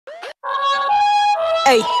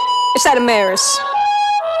Hey, it's Adamariz.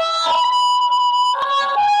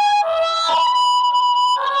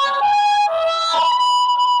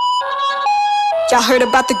 Y'all heard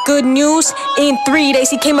about the good news? In 3 days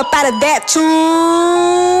he came up out of that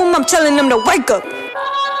tomb. I'm telling them to wake up,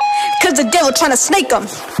 cause the devil tryna snake them.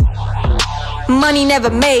 Money never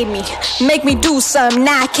made me, make me do something,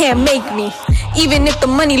 now it can't make me. Even if the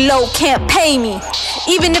money low can't pay me,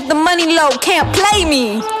 even if the money low can't play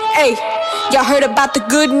me. Hey, y'all heard about the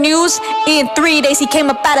good news? In 3 days he came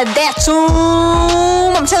up out of that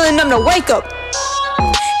tomb. I'm telling them to wake up,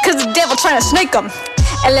 cause the devil tryna snake them.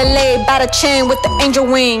 LLA by the chain with the angel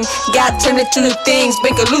wing. God turned it to new things,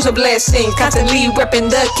 make a lose a blessing. Constantly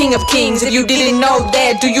repping the King of Kings. If you didn't know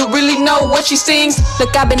that, do you really know what she sings?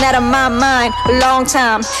 Look, I've been out of my mind a long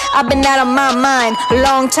time. I've been out of my mind a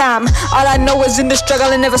long time. All I know is in the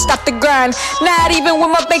struggle and never stop the grind. Not even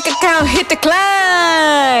when my bank account hit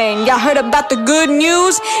decline. Y'all heard about the good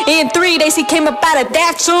news? In 3 days he came up out of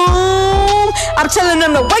that tomb. I'm telling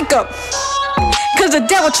them to wake up, cause the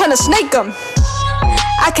devil tryna snake them.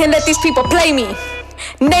 I can't let these people play me.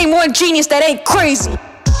 Name one genius that ain't crazy.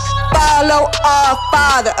 Follow our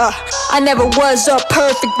Father. I never was a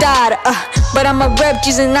perfect daughter, but I'm a rep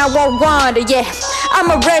Jesus and I won't wander, yeah.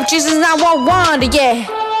 I'm a rep Jesus and I won't wander, yeah.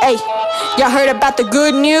 Hey, y'all heard about the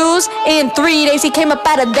good news? In 3 days he came up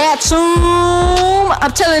out of that tomb.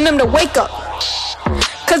 I'm telling them to wake up,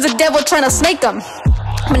 cause the devil tryna snake them.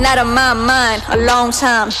 Been out of my mind a long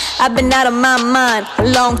time. I've been out of my mind a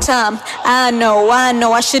long time. I know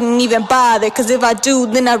I shouldn't even bother, cause if I do,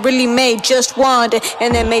 then I really may just wander,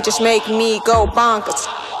 and that may just make me go bonkers.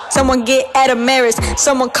 Someone get Adamariz,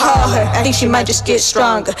 someone call her. I think she might just get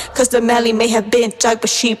stronger, cause the valley may have been dark, but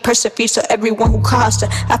she persevered. So everyone who caused her,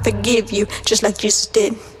 I forgive you, just like Jesus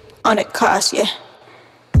did on that cross, yeah.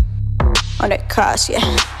 On that cross, yeah.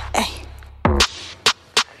 Hey,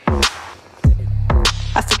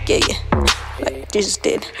 I forgive you, like Jesus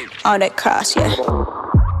did on that cross, yeah.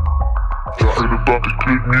 I heard about the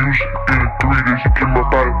good news. In 3 days he came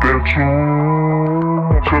up out of that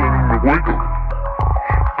tomb. I'm telling him to wake up,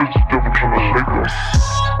 cause the devil tryna snake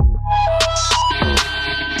him.